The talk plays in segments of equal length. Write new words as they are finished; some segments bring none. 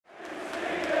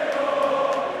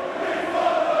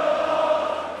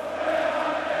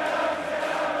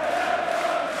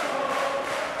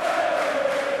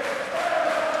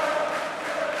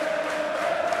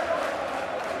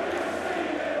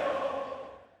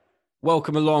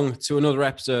Welcome along to another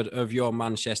episode of your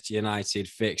Manchester United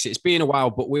Fix. It's been a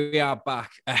while, but we are back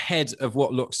ahead of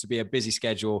what looks to be a busy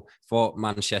schedule for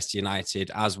Manchester United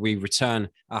as we return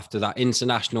after that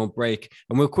international break.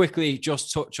 And we'll quickly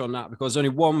just touch on that because only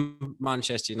one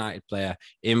Manchester United player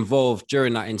involved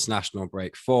during that international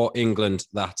break for England,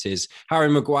 that is Harry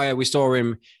Maguire. We saw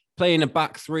him playing a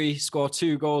back three, score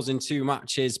 2 goals in 2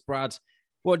 matches. Brad,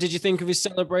 what did you think of his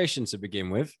celebration to begin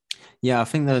with? Yeah, I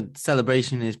think the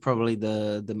celebration is probably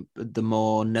the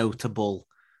more notable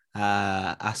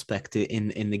aspect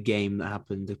in the game that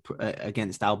happened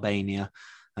against Albania.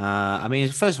 I mean,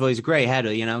 first of all, he's a great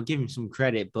header. Give him some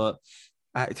credit, but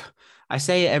I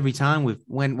say it every time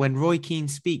when Roy Keane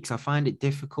speaks, I find it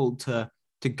difficult to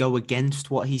go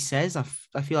against what he says. I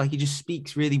feel like he just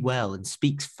speaks really well and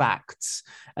speaks facts,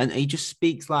 and he just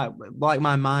speaks like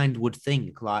my mind would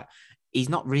think. Like he's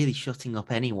not really shutting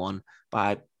up anyone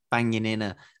by banging in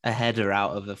a header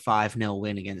out of a 5-0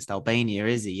 win against Albania,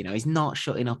 is he? He's not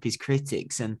shutting up his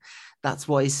critics, and that's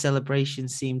what his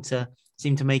celebrations seem to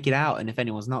make it out. And if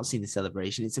anyone's not seen the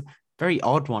celebration, it's a very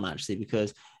odd one actually,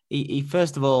 because he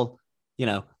first of all,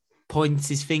 points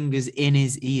his fingers in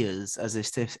his ears as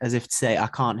if to say, I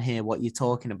can't hear what you're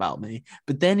talking about me.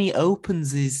 But then he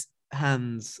opens his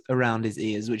hands around his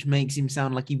ears, which makes him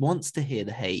sound like he wants to hear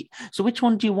the hate. So which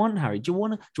one do you want, Harry? Do you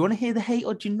want to hear the hate,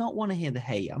 or do you not want to hear the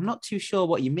hate? I'm not too sure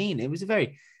what you mean. It was a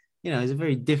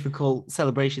very difficult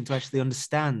celebration to actually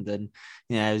understand, and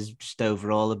it was just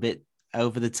overall a bit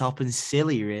over the top and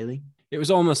silly, really. It was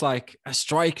almost like a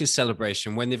striker's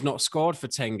celebration when they've not scored for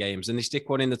 10 games and they stick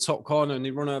one in the top corner and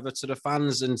they run over to the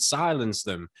fans and silence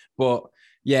them. But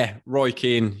yeah, Roy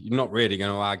Keane, you're not really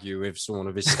going to argue with someone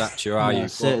of his stature, are No, you?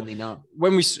 certainly not.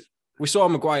 When we saw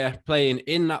Maguire playing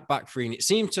in that back three, and it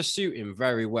seemed to suit him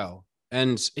very well.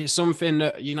 And it's something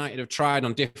that United have tried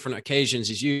on different occasions.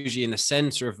 He's usually in the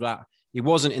centre of that. He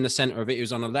wasn't in the centre of it. He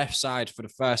was on the left side for the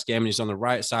first game, and he's on the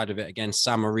right side of it against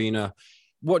San Marino.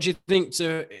 What do you think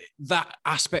to that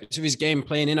aspect of his game,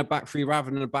 playing in a back three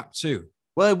rather than a back two?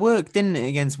 Well, it worked, didn't it,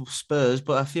 against Spurs?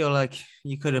 But I feel like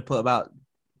you could have put about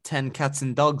 10 cats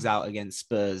and dogs out against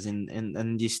Spurs,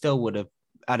 and you still would have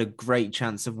had a great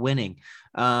chance of winning.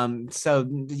 So,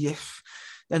 yeah.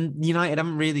 And United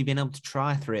haven't really been able to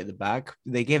try three at the back.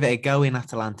 They gave it a go in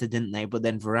Atalanta, didn't they? But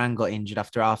then Varane got injured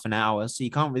after half an hour. So you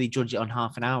can't really judge it on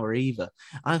half an hour either.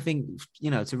 I think,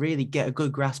 to really get a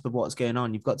good grasp of what's going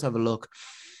on, you've got to have a look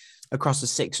across a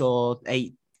 6 or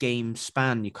 8 game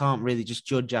span. You can't really just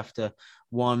judge after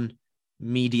one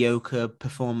mediocre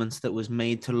performance that was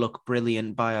made to look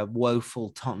brilliant by a woeful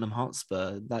Tottenham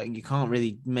Hotspur. Like, you can't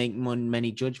really make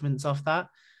many judgments off that.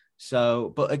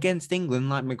 So, but against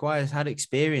England, like, Maguire's had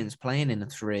experience playing in a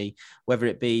 3, whether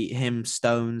it be him,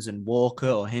 Stones and Walker,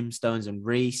 or him, Stones and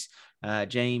Reece,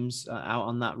 James out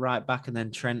on that right back, and then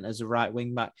Trent as a right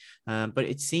wing back. But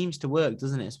it seems to work,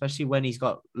 doesn't it? Especially when he's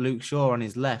got Luke Shaw on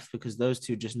his left, because those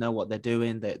two just know what they're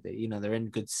doing. They're in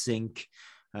good sync.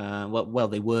 They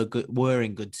were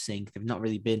in good sync. They've not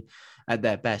really been at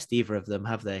their best, either of them,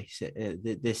 have they,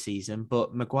 this season?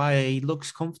 But Maguire, he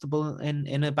looks comfortable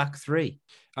in a back 3.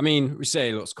 I mean, we say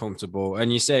he looks comfortable,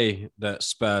 and you say that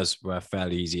Spurs were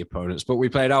fairly easy opponents, but we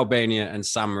played Albania and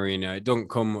San Marino. It don't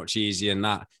come much easier than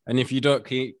that. And if you don't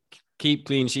keep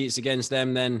clean sheets against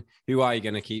them, then who are you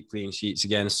going to keep clean sheets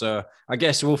against? So I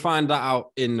guess we'll find that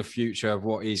out in the future of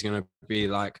what he's going to be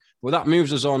like. Well, that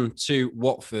moves us on to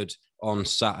Watford on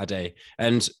Saturday,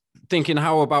 and thinking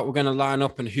how about we're going to line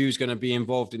up and who's going to be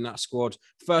involved in that squad.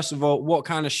 First of all, what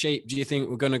kind of shape do you think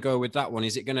we're going to go with that one?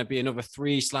 Is it going to be another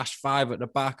 3/5 at the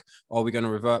back, or are we going to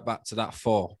revert back to that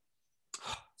 4?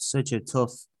 Such a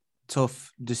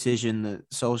tough decision that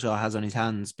Solskjaer has on his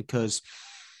hands, because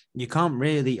you can't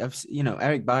really,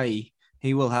 Eric Bailly,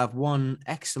 he will have one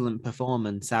excellent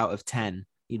performance out of 10.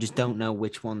 You just don't know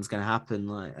which one's going to happen.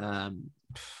 Like,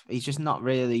 he's just not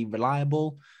really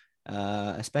reliable,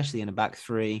 especially in a back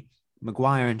 3.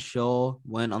 Maguire and Shaw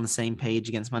weren't on the same page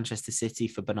against Manchester City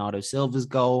for Bernardo Silva's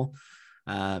goal.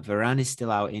 Varane is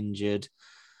still out injured.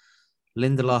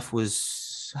 Lindelof was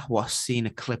seeing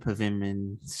a clip of him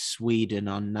in Sweden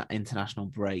on that international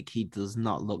break. He does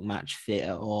not look match fit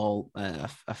at all.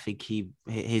 I think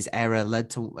his error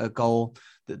led to a goal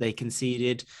that they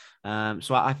conceded.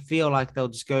 So I feel like they'll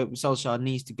just go. Solskjaer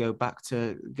needs to go back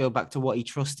to what he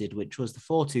trusted, which was the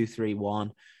 4-2-3-1.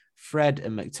 Fred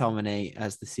and McTominay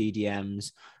as the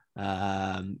CDMs.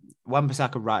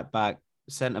 Wan-Bissaka right back.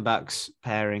 Centre backs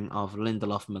pairing of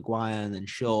Lindelof and Maguire, and then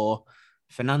Shaw.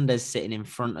 Fernandes sitting in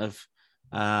front of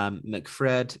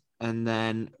McFred, and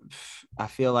then I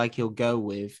feel like he'll go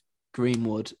with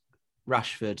Greenwood,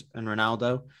 Rashford, and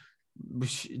Ronaldo.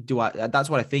 That's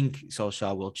what I think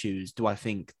Solskjaer will choose. Do I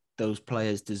think those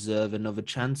players deserve another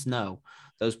chance? No.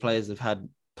 Those players have had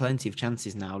plenty of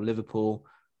chances now. Liverpool,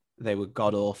 they were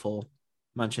god awful.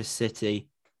 Manchester City,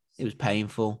 it was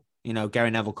painful.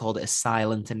 Gary Neville called it a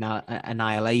silent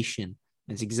annihilation.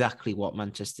 It's exactly what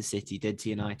Manchester City did to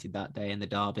United that day in the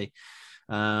derby.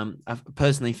 I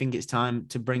personally think it's time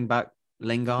to bring back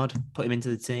Lingard, put him into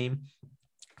the team,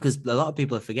 because a lot of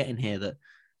people are forgetting here that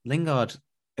Lingard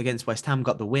against West Ham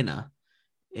got the winner.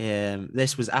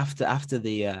 This was after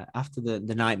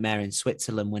the nightmare in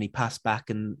Switzerland when he passed back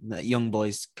and the young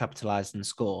boys capitalized and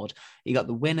scored. He got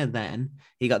the winner then.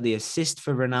 He got the assist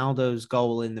for Ronaldo's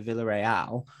goal in the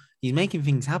Villarreal. He's making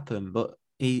things happen, but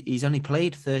he's only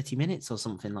played 30 minutes or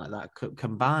something like that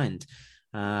combined.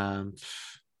 I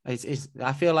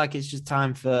feel like it's just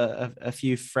time for a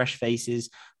few fresh faces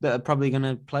that are probably going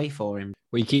to play for him.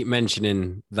 We keep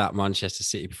mentioning that Manchester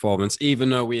City performance,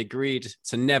 even though we agreed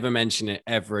to never mention it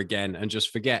ever again and just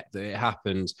forget that it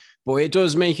happened. But it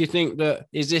does make you think that,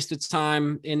 is this the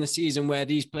time in the season where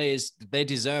these players, they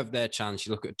deserve their chance?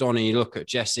 You look at Donny, you look at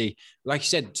Jesse, like you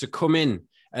said, to come in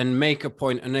and make a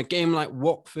point. And a game like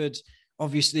Watford,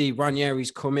 obviously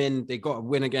Ranieri's come in, they got a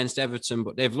win against Everton,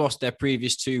 but they've lost their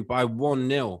previous two by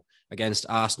 1-0 against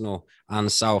Arsenal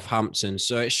and Southampton.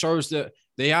 So it shows that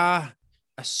they are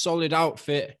a solid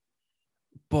outfit,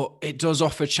 but it does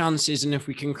offer chances. And if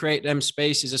we can create them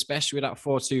spaces, especially with that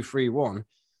 4-2-3-1,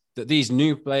 that these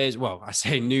new players, well, I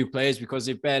say new players because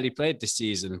they've barely played this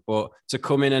season, but to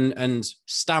come in and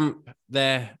stamp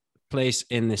their place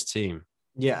in this team.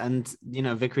 Yeah, and,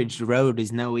 Vicarage Road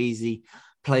is no easy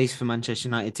place for Manchester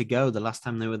United to go. The last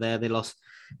time they were there, they lost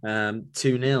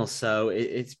 2-0. So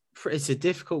it's a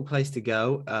difficult place to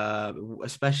go,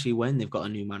 especially when they've got a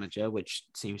new manager, which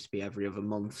seems to be every other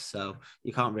month. So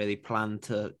you can't really plan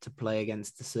to play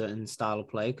against a certain style of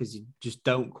play because you just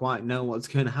don't quite know what's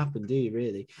going to happen, do you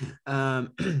really?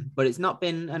 But it's not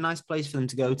been a nice place for them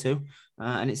to go to.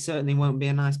 And it certainly won't be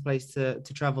a nice place to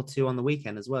travel to on the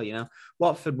weekend as well.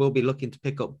 Watford will be looking to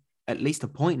pick up at least a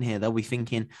point here. They'll be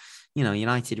thinking,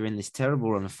 United are in this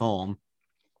terrible run of form.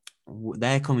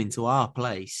 They're coming to our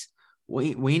place.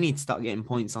 We need to start getting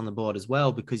points on the board as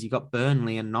well, because you've got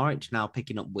Burnley and Norwich now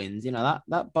picking up wins.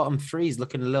 That bottom three is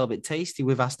looking a little bit tasty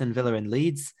with Aston Villa and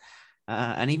Leeds.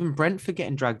 And even Brentford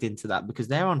getting dragged into that because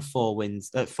they're on 4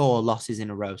 losses in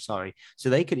a row. Sorry. So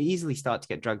they could easily start to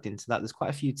get dragged into that. There's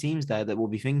quite a few teams there that will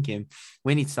be thinking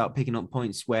we need to start picking up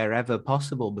points wherever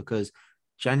possible, because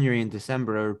January and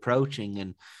December are approaching,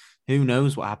 and who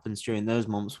knows what happens during those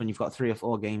months when you've got 3 or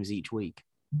 4 games each week.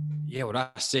 Yeah, well,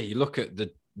 that's it. You look at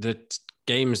the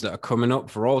games that are coming up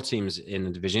for all teams in the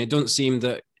division. It doesn't seem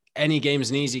that any game's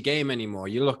an easy game anymore.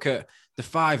 You look at the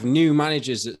 5 new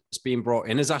managers that's been brought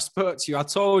in. As I spoke to you, I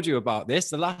told you about this,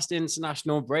 the last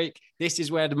international break. This is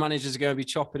where the managers are going to be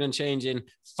chopping and changing.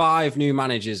 5 new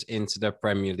managers into the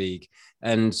Premier League.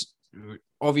 And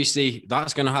obviously,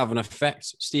 that's going to have an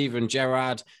effect. Steven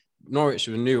Gerrard, Norwich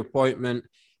with a new appointment.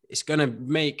 It's going to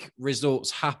make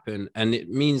results happen. And it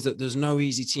means that there's no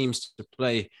easy teams to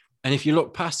play. And if you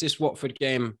look past this Watford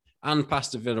game and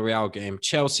past the Villarreal game,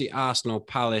 Chelsea, Arsenal,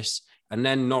 Palace, and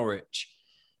then Norwich,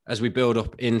 as we build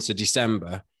up into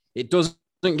December, it doesn't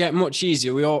get much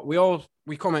easier.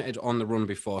 We commented on the run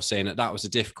before saying that was a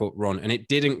difficult run, and it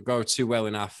didn't go too well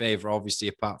in our favour, obviously,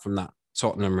 apart from that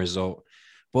Tottenham result.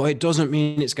 But it doesn't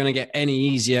mean it's going to get any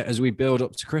easier as we build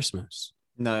up to Christmas.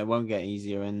 No, it won't get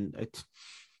easier. And it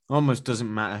almost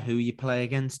doesn't matter who you play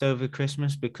against over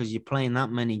Christmas, because you're playing that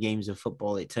many games of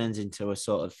football. It turns into a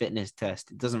sort of fitness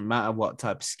test. It doesn't matter what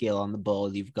type of skill on the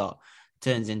ball you've got. It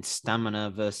turns into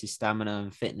stamina versus stamina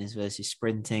and fitness versus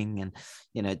sprinting. And,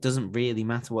 it doesn't really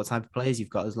matter what type of players you've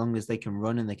got, as long as they can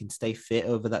run and they can stay fit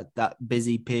over that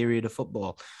busy period of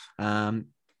football.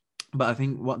 But I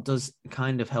think what does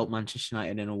kind of help Manchester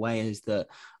United in a way is that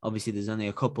obviously there's only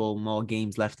a couple more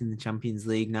games left in the Champions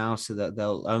League now, so that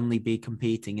they'll only be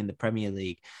competing in the Premier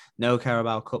League. No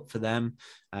Carabao Cup for them,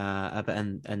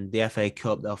 and the FA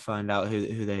Cup, they'll find out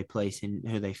who they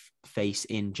face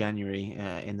in January.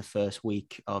 In the first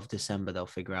week of December, they'll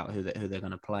figure out who they're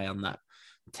going to play on that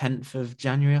 10th of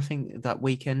January, I think that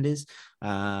weekend is.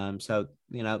 So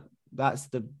that's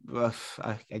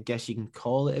I guess you can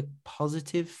call it a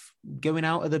positive going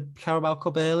out of the Carabao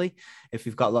Cup early, if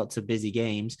we've got lots of busy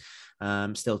games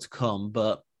still to come.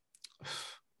 But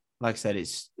like I said,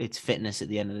 it's fitness at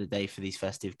the end of the day for these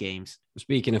festive games.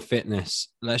 Speaking of fitness,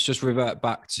 let's just revert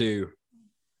back to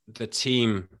the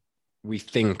team we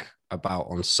think about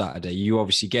on Saturday. You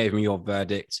obviously gave me your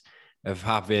verdict of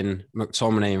having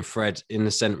McTominay and Fred in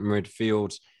the centre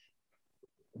midfield.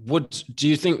 do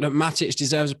you think that Matic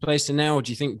deserves a place in there, or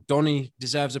do you think Donny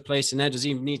deserves a place in there? Does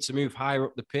he need to move higher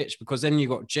up the pitch? Because then you've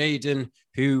got Jadon,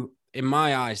 who, in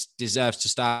my eyes, deserves to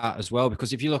start as well.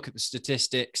 Because if you look at the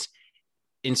statistics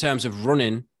in terms of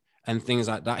running and things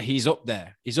like that, he's up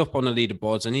there. He's up on the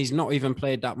leaderboards, and he's not even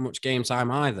played that much game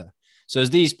time either. So as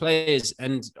these players,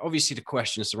 and obviously the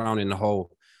question surrounding the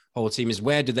whole team is,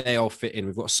 where do they all fit in?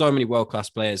 We've got so many world-class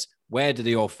players. Where do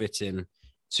they all fit in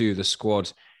to the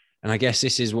squad? And I guess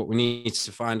this is what we need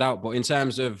to find out. But in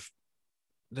terms of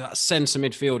that centre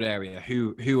midfield area,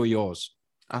 who are yours?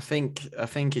 I think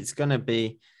it's going to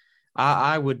be.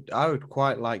 I would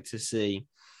quite like to see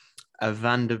a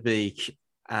Van der Beek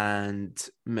and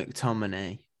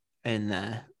McTominay in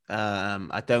there.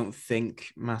 I don't think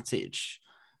Matic.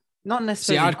 Not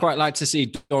necessarily. See, I'd quite like to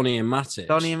see Donny and Matic.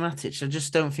 I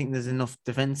just don't think there's enough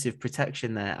defensive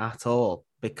protection there at all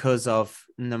because of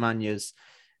Nemanya's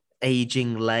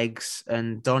aging legs,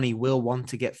 and Donny will want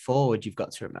to get forward. You've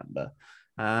got to remember.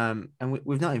 And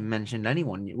we've not even mentioned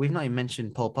anyone. We've not even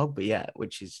mentioned Paul Pogba yet,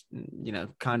 which is,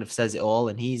 kind of says it all.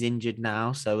 And he's injured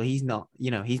now, so he's not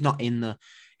in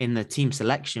the team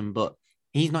selection. But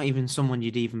he's not even someone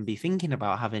you'd even be thinking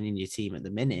about having in your team at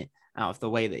the minute, out of the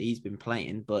way that he's been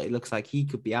playing. But it looks like he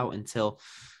could be out until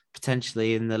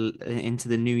potentially into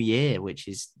the new year, which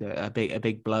is a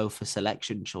big blow for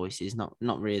selection choices.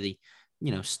 Not really,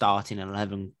 starting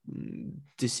 11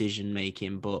 decision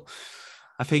making, but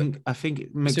I think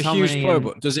McTominay, it's a huge blow.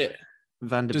 But does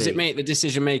it make the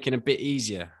decision making a bit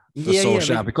easier for Solskjaer?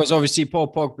 Yeah, because obviously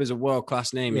Paul Pogba is a world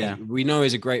class name. Yeah. We know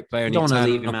he's a great player. You don't want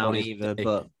to leave him out either,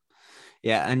 but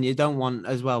yeah, and you don't want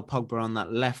as well Pogba on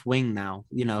that left wing now.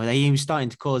 He was starting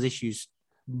to cause issues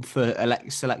for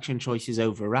selection choices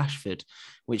over Rashford,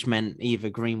 which meant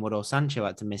either Greenwood or Sancho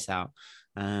had to miss out,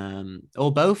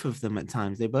 or both of them at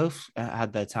times. They both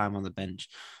had their time on the bench.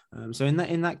 So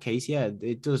in that case, yeah,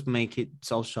 it does make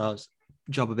Solskjaer's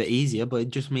job a bit easier, but it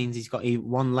just means he's got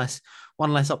one less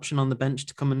option on the bench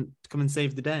to come and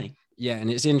save the day. Yeah,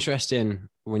 and it's interesting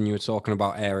when you were talking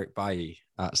about Eric Bailly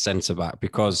at centre back,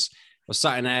 because I was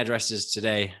sat in hairdressers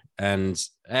today, and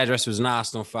hairdresser was an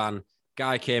Arsenal fan.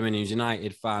 Guy came in, he was a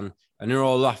United fan, and they're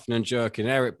all laughing and joking.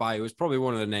 Eric Bailly was probably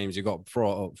one of the names who got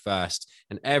brought up first,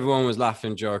 and everyone was laughing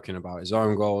and joking about his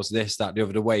own goals, this, that, the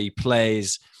other, the way he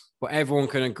plays. But everyone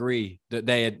can agree that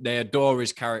they adore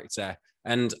his character.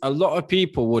 And a lot of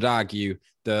people would argue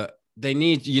that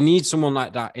you need someone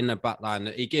like that in the back line,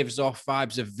 that he gives off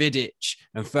vibes of Vidic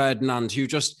and Ferdinand, who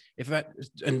just,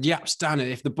 and Jaap Stan,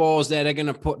 if the ball's there, they're going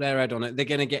to put their head on it. They're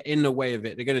going to get in the way of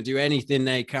it. They're going to do anything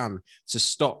they can to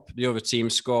stop the other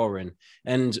team scoring.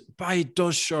 And Bailly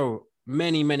does show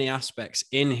many, many aspects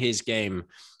in his game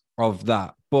of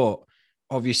that. But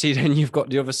obviously then you've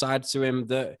got the other side to him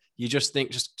that you just think,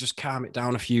 just calm it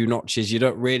down a few notches. You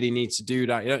don't really need to do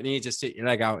that. You don't need to stick your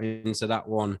leg out into that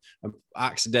one and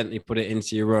accidentally put it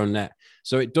into your own net.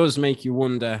 So it does make you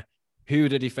wonder who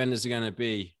the defenders are going to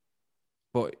be.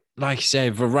 But like I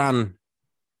say, Varane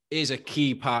is a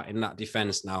key part in that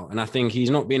defense now. And I think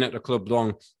he's not been at the club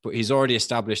long, but he's already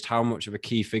established how much of a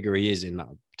key figure he is in that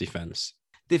defense.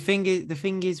 The thing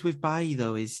is with Bailly,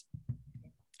 though, is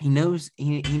he knows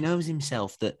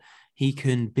himself that he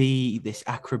can be this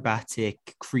acrobatic,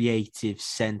 creative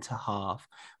centre half,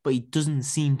 but he doesn't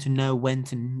seem to know when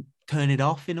to turn it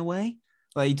off in a way.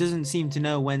 Like, he doesn't seem to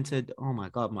know when to. Oh my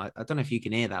God, I don't know if you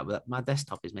can hear that, but my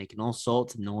desktop is making all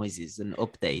sorts of noises and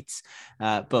updates.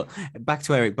 But back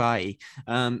to Eric Bailly,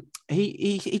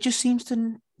 he just seems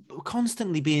to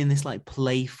constantly be in this like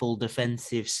playful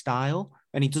defensive style,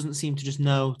 and he doesn't seem to just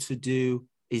know to do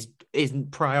his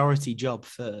priority job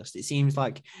first. It seems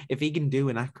like if he can do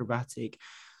an acrobatic,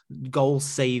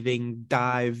 goal-saving,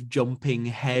 dive, jumping,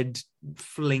 head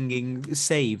flinging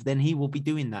save, then he will be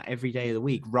doing that every day of the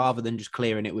week, rather than just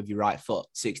clearing it with your right foot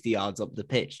 60 yards up the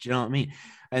pitch. Do you know what I mean?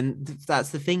 And that's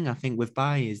the thing, I think, with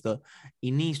Bailly, is that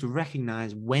he needs to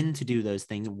recognize when to do those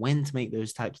things, when to make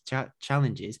those types of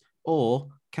challenges, or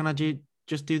can I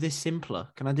just do this simpler?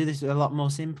 Can I do this a lot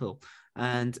more simple?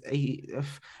 And I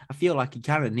feel like he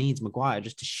kind of needs Maguire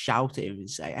just to shout at him and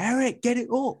say, Eric, get it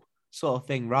up, sort of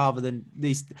thing, rather than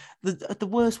these. The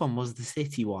worst one was the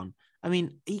City one. I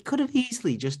mean, he could have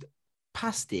easily just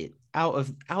passed it out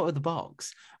of the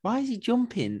box. Why is he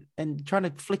jumping and trying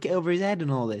to flick it over his head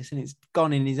and all this, and it's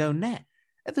gone in his own net?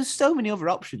 There's so many other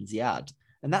options he had.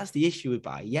 And that's the issue with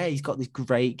Bailly. Yeah, he's got this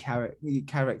great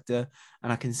character,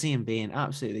 and I can see him being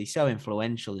absolutely so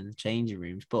influential in the changing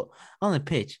rooms. But on the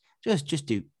pitch, just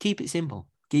keep it simple.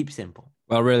 Keep it simple.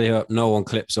 Well, I really hope no one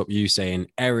clips up you saying,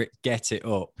 Eric, get it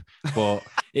up. But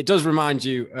it does remind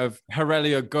you of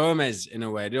Aurelio Gomez in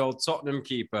a way, the old Tottenham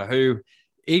keeper, who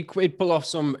he'd pull off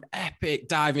some epic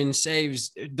diving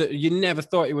saves that you never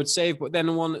thought he would save, but then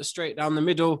the one that's straight down the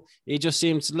middle, he just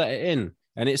seemed to let it in.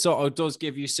 And it sort of does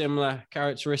give you similar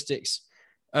characteristics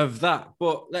of that.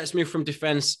 But let's move from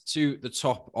defence to the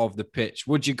top of the pitch.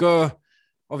 Would you go,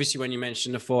 obviously, when you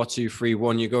mentioned the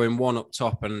 4-2-3-1, you're going one up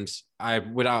top, and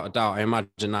without a doubt, I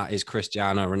imagine that is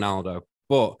Cristiano Ronaldo.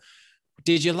 But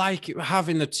did you like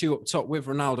having the two up top with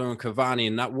Ronaldo and Cavani,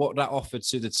 and what that offered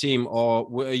to the team, or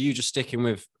are you just sticking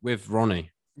with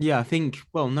Ronnie? Yeah, I think.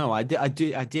 Well, no, I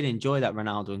did enjoy that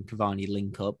Ronaldo and Cavani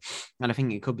link up, and I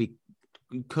think it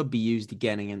could be used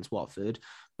again against Watford,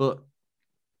 but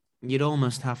you'd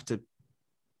almost have to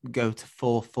go to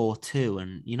 4-4-2,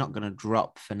 and you're not going to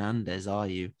drop Fernandes, are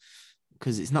you?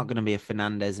 Because it's not going to be a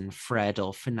Fernandes and Fred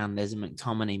or Fernandes and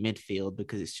McTominay midfield,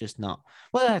 because it's just not.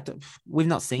 Well, we've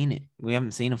not seen it. We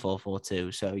haven't seen a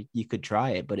 4-4-2, so you could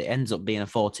try it, but it ends up being a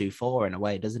 4-2-4 in a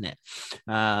way, doesn't it?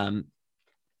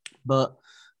 But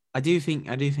I do think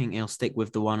he'll stick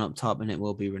with the one up top, and it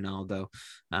will be Ronaldo.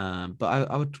 But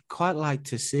I would quite like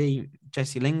to see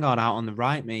Jesse Lingard out on the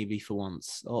right, maybe for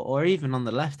once, or even on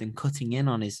the left, and cutting in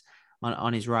on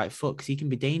his right foot, because he can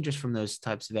be dangerous from those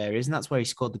types of areas, and that's where he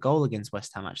scored the goal against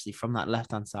West Ham, actually, from that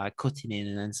left hand side, cutting in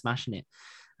and then smashing it.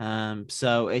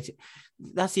 So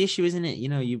that's the issue, isn't it? You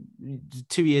know,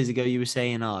 2 years ago you were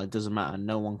saying, oh, it doesn't matter,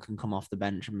 no one can come off the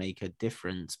bench and make a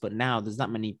difference, but now there's that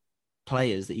many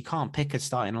players that you can't pick a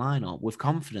starting lineup with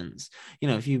confidence. You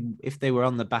know, if they were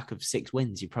on the back of 6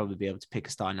 wins, you'd probably be able to pick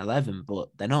a starting 11, but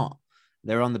they're not.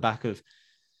 They're on the back of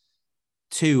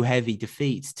 2 heavy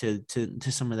defeats to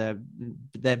some of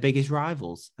their biggest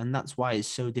rivals, and that's why it's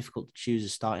so difficult to choose a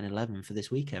starting 11 for this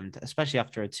weekend, especially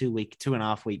after a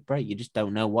 2.5 week break. You just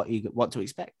don't know what to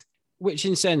expect. Which,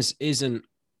 in a sense, isn't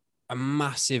a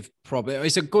massive problem.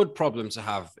 It's a good problem to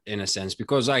have, in a sense,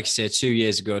 because, like I said, 2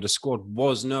 years ago, the squad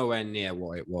was nowhere near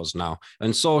what it was now.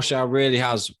 And Solskjaer really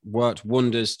has worked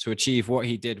wonders to achieve what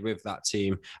he did with that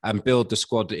team and build the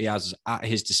squad that he has at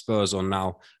his disposal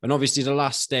now. And obviously, the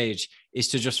last stage is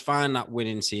to just find that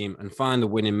winning team and find the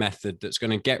winning method that's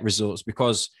going to get results,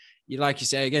 because, like you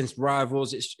say, against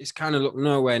rivals, it's kind of looked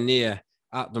nowhere near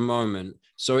at the moment.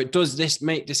 So it does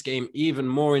make this game even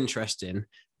more interesting,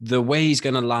 the way he's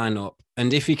going to line up.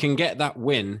 And if he can get that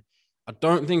win, I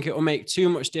don't think it will make too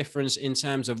much difference in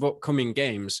terms of upcoming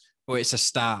games, but it's a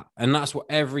start. And that's what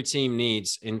every team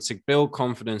needs to build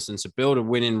confidence and to build a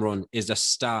winning run, is a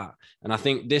start. And I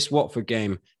think this Watford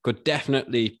game could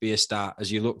definitely be a start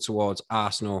as you look towards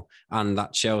Arsenal and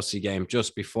that Chelsea game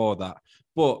just before that.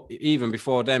 But even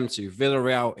before them two,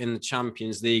 Villarreal in the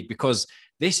Champions League, because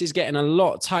this is getting a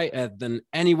lot tighter than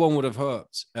anyone would have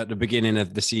hoped at the beginning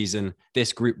of the season,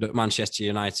 this group that Manchester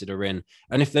United are in.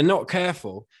 And if they're not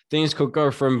careful, things could go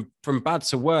from bad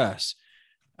to worse.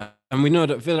 And we know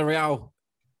that Villarreal,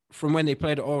 from when they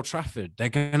played at Old Trafford, they're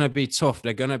going to be tough.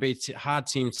 They're going to be hard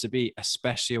teams to beat,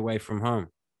 especially away from home.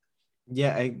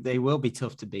 Yeah, they will be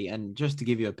tough to beat. And just to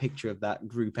give you a picture of that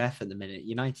Group F at the minute,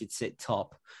 United sit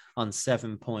top on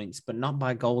 7 points, but not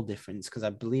by goal difference, because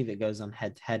I believe it goes on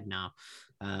head-to-head now.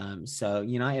 So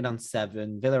United on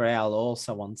 7, Villarreal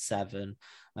also on 7,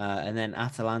 and then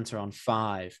Atalanta on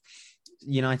 5.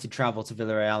 United travel to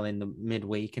Villarreal in the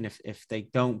midweek, and if they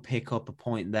don't pick up a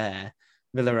point there,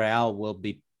 Villarreal will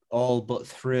be all but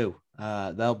through.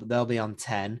 They'll be on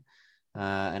 10.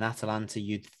 And Atalanta,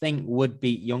 you'd think, would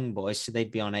beat Young Boys, so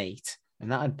they'd be on 8.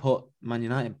 And that would put Man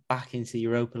United back into the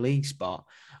Europa League spot.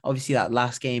 Obviously, that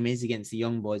last game is against the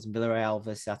Young Boys, and Villarreal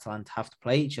versus Atalanta have to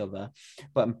play each other.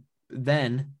 But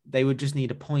then they would just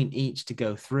need a point each to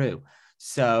go through.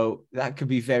 So that could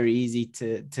be very easy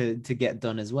to get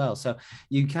done as well. So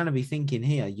you kind of be thinking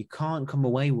here, you can't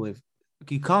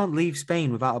leave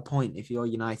Spain without a point if you're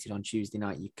United on Tuesday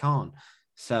night. You can't.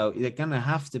 So they're going to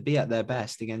have to be at their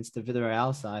best against the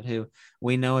Villarreal side, who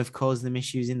we know have caused them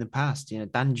issues in the past. You know,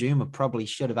 Dan Juma probably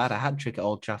should have had a hat-trick at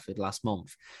Old Trafford last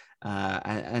month.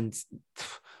 And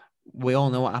we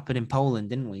all know what happened in Poland,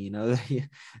 didn't we? You know,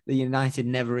 the United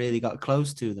never really got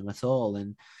close to them at all.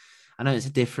 And I know it's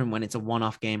different when it's a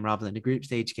one-off game rather than a group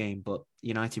stage game, but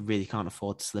United really can't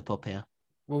afford to slip up here.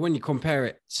 Well, when you compare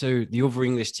it to the other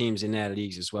English teams in their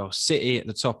leagues as well, City at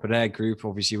the top of their group,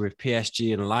 obviously with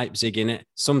PSG and Leipzig in it,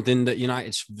 something that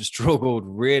United struggled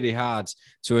really hard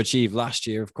to achieve last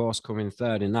year, of course, coming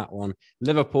third in that one.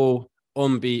 Liverpool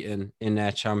unbeaten in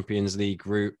their Champions League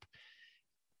group.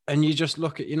 And you just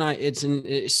look at United and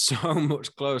it's so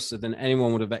much closer than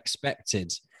anyone would have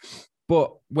expected.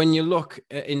 But when you look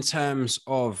in terms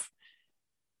of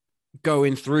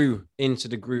going through into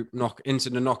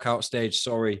the knockout stage,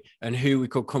 and who we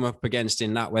could come up against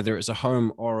in that, whether it's a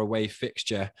home or away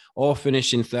fixture, or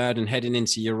finishing third and heading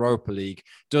into Europa League.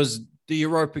 Does the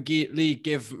Europa League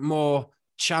give more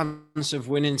chance of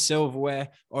winning silverware,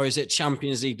 or is it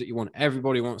Champions League that you want?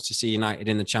 Everybody wants to see United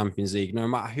in the Champions League, no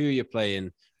matter who you're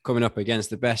playing, coming up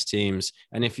against the best teams.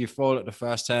 And if you fall at the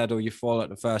first hurdle, you fall at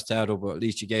the first hurdle, but at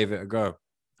least you gave it a go.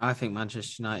 I think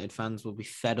Manchester United fans will be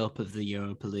fed up of the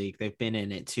Europa League. They've been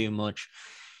in it too much.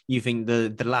 You think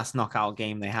the last knockout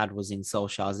game they had was in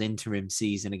Solskjaer's interim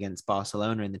season against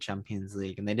Barcelona in the Champions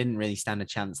League, and they didn't really stand a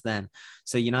chance then.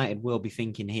 So United will be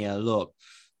thinking here, look,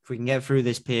 if we can get through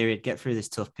this period, get through this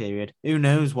tough period, who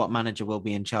knows what manager will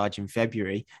be in charge in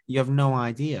February? You have no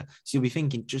idea. So you'll be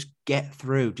thinking, just get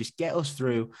through, just get us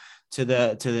through to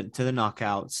the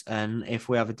knockouts. And if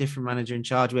we have a different manager in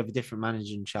charge, we have a different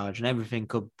manager in charge, and everything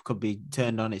could be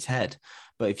turned on its head.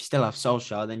 But if you still have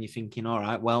Solskjaer, then you're thinking, all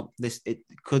right, well,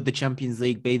 could the Champions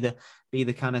League be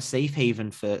the kind of safe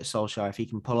haven for Solskjaer if he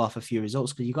can pull off a few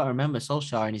results? Because you got to remember,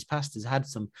 Solskjaer in his past has had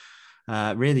some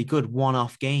really good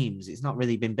one-off games. It's not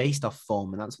really been based off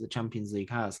form, and that's what the Champions League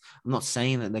has. I'm not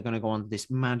saying that they're going to go on this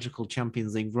magical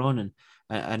Champions League run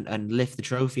and lift the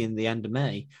trophy in the end of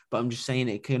May, but I'm just saying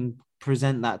it can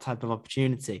present that type of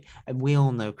opportunity. And we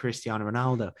all know Cristiano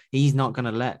Ronaldo. He's not going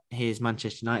to let his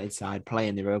Manchester United side play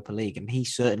in the Europa League, and he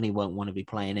certainly won't want to be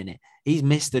playing in it. He's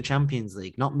missed the Champions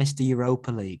League, not missed the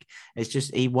Europa League. It's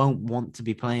just he won't want to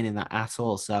be playing in that at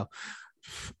all. So,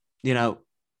 you know,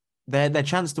 their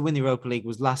chance to win the Europa League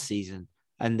was last season,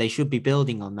 and they should be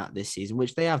building on that this season,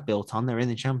 which they have built on. They're in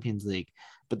the Champions League,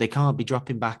 but they can't be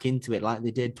dropping back into it like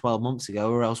they did 12 months ago,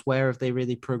 or else where have they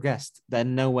really progressed? They're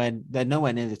nowhere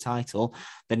near the title.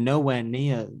 They're nowhere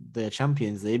near the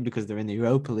Champions League because they're in the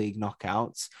Europa League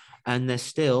knockouts, and they're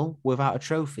still without a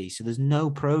trophy. So there's no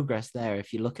progress there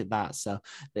if you look at that. So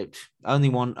only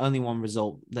one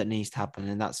result that needs to happen,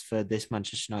 and that's for this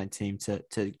Manchester United team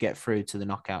to get through to the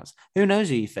knockouts. Who knows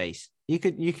who you face? You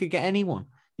could get anyone.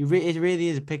 It really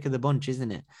is a pick of the bunch,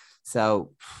 isn't it?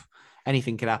 So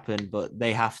anything could happen, but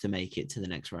they have to make it to the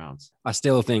next rounds. I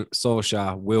still think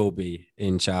Solskjaer will be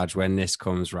in charge when this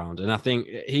comes round. And I think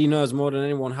he knows more than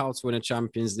anyone how to win a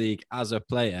Champions League as a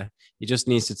player. He just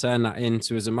needs to turn that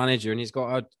into as a manager. And he's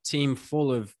got a team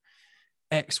full of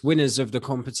ex-winners of the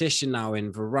competition now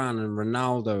in Varane and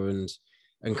Ronaldo and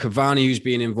Cavani, who's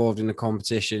been involved in the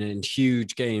competition in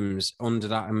huge games under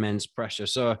that immense pressure.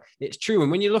 So it's true.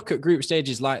 And when you look at group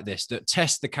stages like this that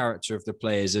test the character of the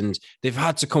players, and they've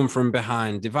had to come from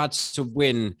behind, they've had to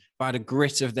win by the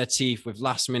grit of their teeth with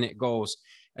last-minute goals,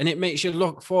 and it makes you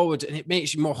look forward, and it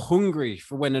makes you more hungry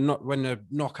for when the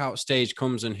knockout stage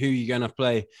comes and who you're going to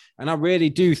play. And I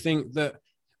really do think that,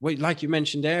 like you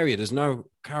mentioned earlier, there's no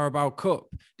Carabao Cup.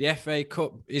 The FA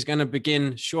Cup is going to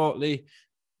begin shortly,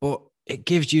 but it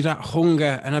gives you that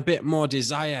hunger and a bit more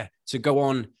desire to go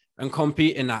on and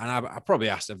compete in that. And I probably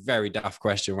asked a very daft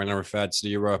question when I referred to the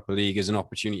Europa League as an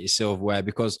opportunity silverware,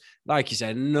 because like you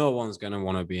said, no one's going to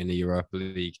want to be in the Europa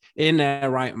League. In their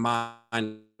right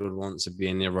mind would want to be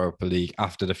in the Europa League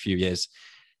after the few years.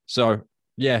 So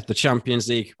yeah, the Champions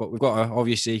League, but we've got to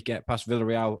obviously get past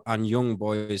Villarreal and Young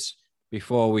Boys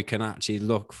before we can actually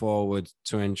look forward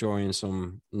to enjoying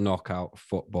some knockout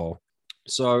football.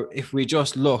 So if we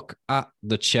just look at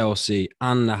the Chelsea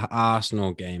and the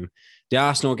Arsenal game, the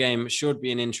Arsenal game should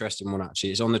be an interesting one,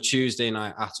 actually. It's on the Tuesday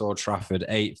night at Old Trafford,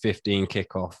 8:15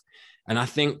 kickoff. And I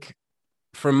think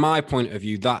from my point of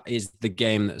view, that is the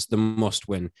game that's the must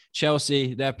win.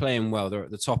 Chelsea, they're playing well. They're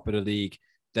at the top of the league.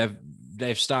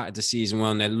 They've started the season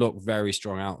well, and they look very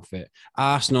strong outfit.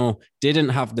 Arsenal didn't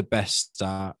have the best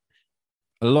start.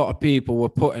 A lot of people were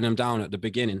putting them down at the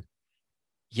beginning.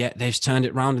 Yet they've turned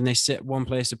it around and they sit one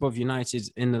place above United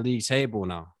in the league table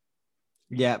now.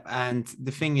 Yeah, and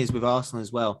the thing is with Arsenal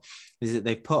as well is that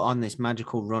they've put on this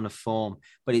magical run of form,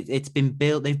 but it's been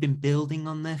built. They've been building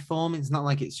on their form. It's not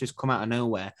like it's just come out of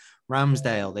nowhere.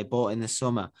 Ramsdale, they bought in the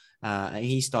summer.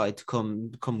 He started to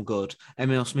come good.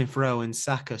 Emil Smith-Rowe and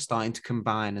Saka starting to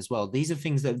combine as well. These are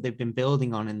things that they've been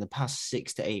building on in the past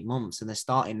 6 to 8 months, and they're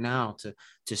starting now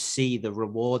to see the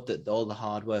reward that all the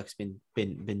hard work's been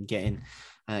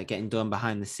getting done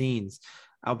behind the scenes.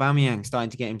 Aubameyang starting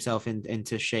to get himself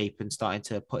into shape and starting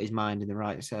to put his mind in the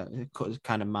right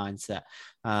kind of mindset.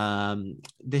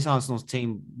 This Arsenal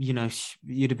team,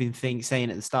 you'd have been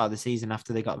saying at the start of the season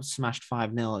after they got smashed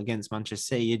 5-0 against Manchester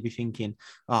City, you'd be thinking,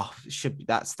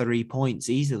 that's 3 points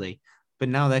easily. But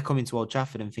now they're coming to Old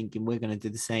Trafford and thinking we're going to do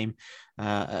the same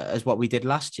as what we did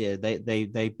last year.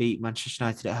 They beat Manchester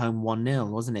United at home 1-0,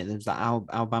 wasn't it? There was that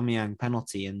Aubameyang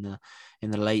penalty in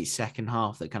the late second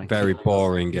half that kind of very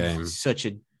boring game. Such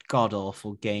a god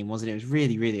awful game, wasn't it? It was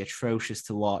really, really atrocious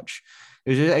to watch.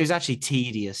 It was actually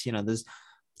tedious. You know, there's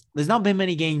not been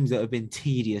many games that have been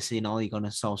tedious in Ole Gunnar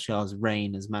Solskjaer's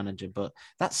reign as manager, but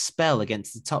that spell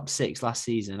against the top six last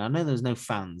season, I know there was no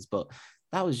fans, but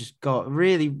that was just got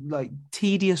really like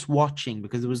tedious watching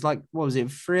because there was like, what was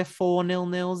it, 3 or 4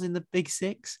 0-0s in the Big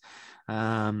Six?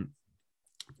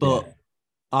 But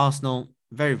Arsenal,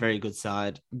 very, very good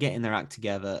side, getting their act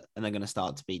together, and they're going to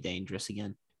start to be dangerous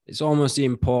again. It's almost the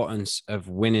importance of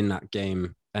winning that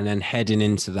game and then heading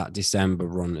into that December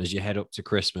run as you head up to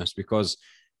Christmas, because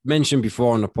mentioned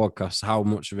before on the podcast how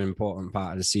much of an important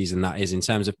part of the season that is in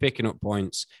terms of picking up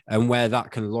points and where that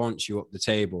can launch you up the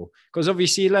table. Because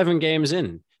obviously 11 games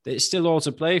in, it's still all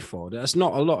to play for. That's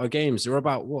not a lot of games. They're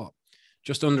about what?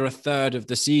 Just under a third of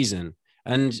the season.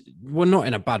 And we're not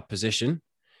in a bad position.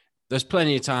 There's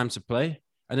plenty of time to play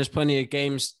and there's plenty of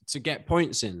games to get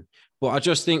points in. But I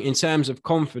just think in terms of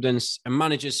confidence, and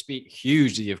managers speak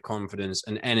hugely of confidence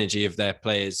and energy of their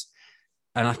players.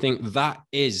 And I think that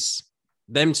is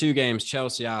them 2 games,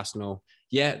 Chelsea, Arsenal.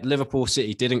 Yeah, Liverpool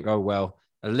City didn't go well.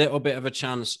 A little bit of a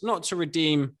chance, not to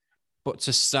redeem, but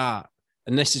to start.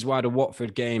 And this is why the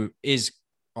Watford game is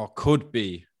or could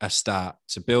be a start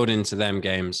to build into them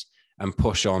games and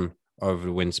push on over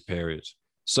the winter period.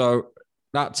 So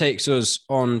that takes us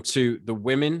on to the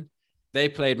women. They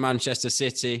played Manchester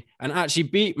City and actually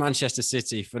beat Manchester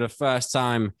City for the first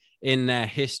time in their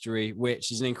history,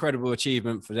 which is an incredible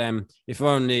achievement for them. If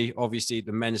only, obviously,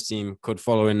 the men's team could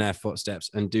follow in their footsteps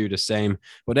and do the same.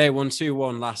 But they won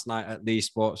 2-1 last night at the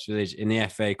Sports Village in the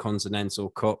FA Continental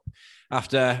Cup.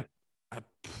 After,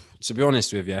 to be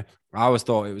honest with you, I always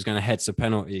thought it was going to head to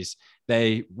penalties.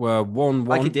 They were 1-1.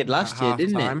 Like it did last year,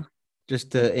 didn't it?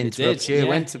 Just to interrupt you, it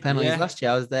went to penalties last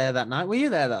year. I was there that night. Were you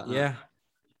there that night? Yeah.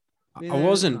 I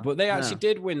wasn't, but they actually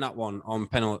did win that one on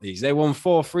penalties. They won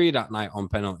 4-3 that night on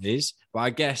penalties, but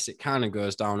I guess it kind of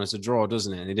goes down as a draw,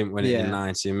 doesn't it? They didn't win it in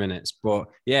 90 minutes, but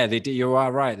yeah, they did. You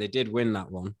are right. They did win that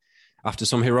one after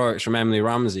some heroics from Emily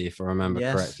Ramsey, if I remember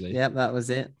correctly. Yep, that was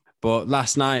it. But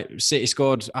last night, City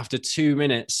scored after 2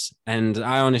 minutes, and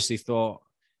I honestly thought,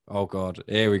 oh God,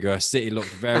 here we go. City looked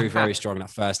very, very strong that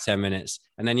first 10 minutes.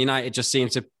 And then United just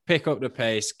seemed to pick up the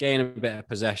pace, gain a bit of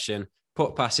possession,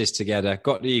 put passes together,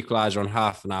 got the equaliser on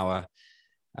half an hour.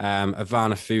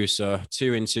 Ivana Fuso,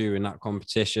 2-2 in that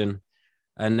competition.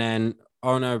 And then,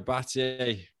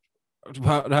 Battier,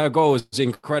 her goal was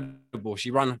incredible. She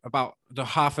ran about the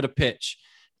half of the pitch,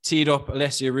 teed up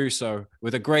Alessia Russo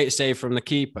with a great save from the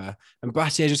keeper. And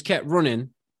Battier just kept running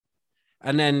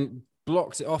and then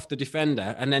blocked it off the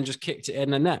defender and then just kicked it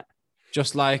in the net.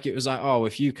 Just like it was like, oh,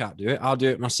 if you can't do it, I'll do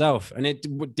it myself. And it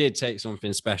did take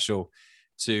something special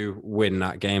to win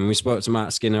that game. We spoke to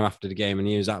Matt Skinner after the game and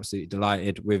he was absolutely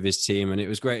delighted with his team. And it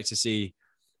was great to see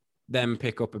them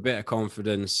pick up a bit of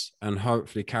confidence and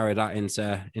hopefully carry that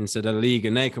into the league,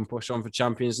 and they can push on for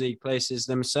Champions League places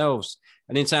themselves.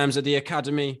 And in terms of the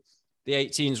academy, the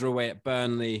 18s are away at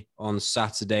Burnley on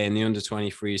Saturday and the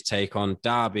under-23s take on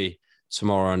Derby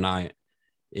tomorrow night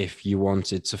if you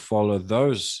wanted to follow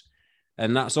those.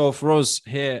 And that's all for us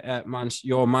here at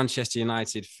your Manchester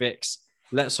United Fix.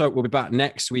 Let's hope we'll be back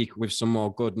next week with some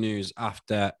more good news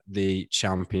after the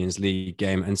Champions League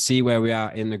game and see where we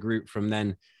are in the group from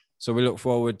then. So we look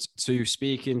forward to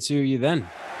speaking to you then.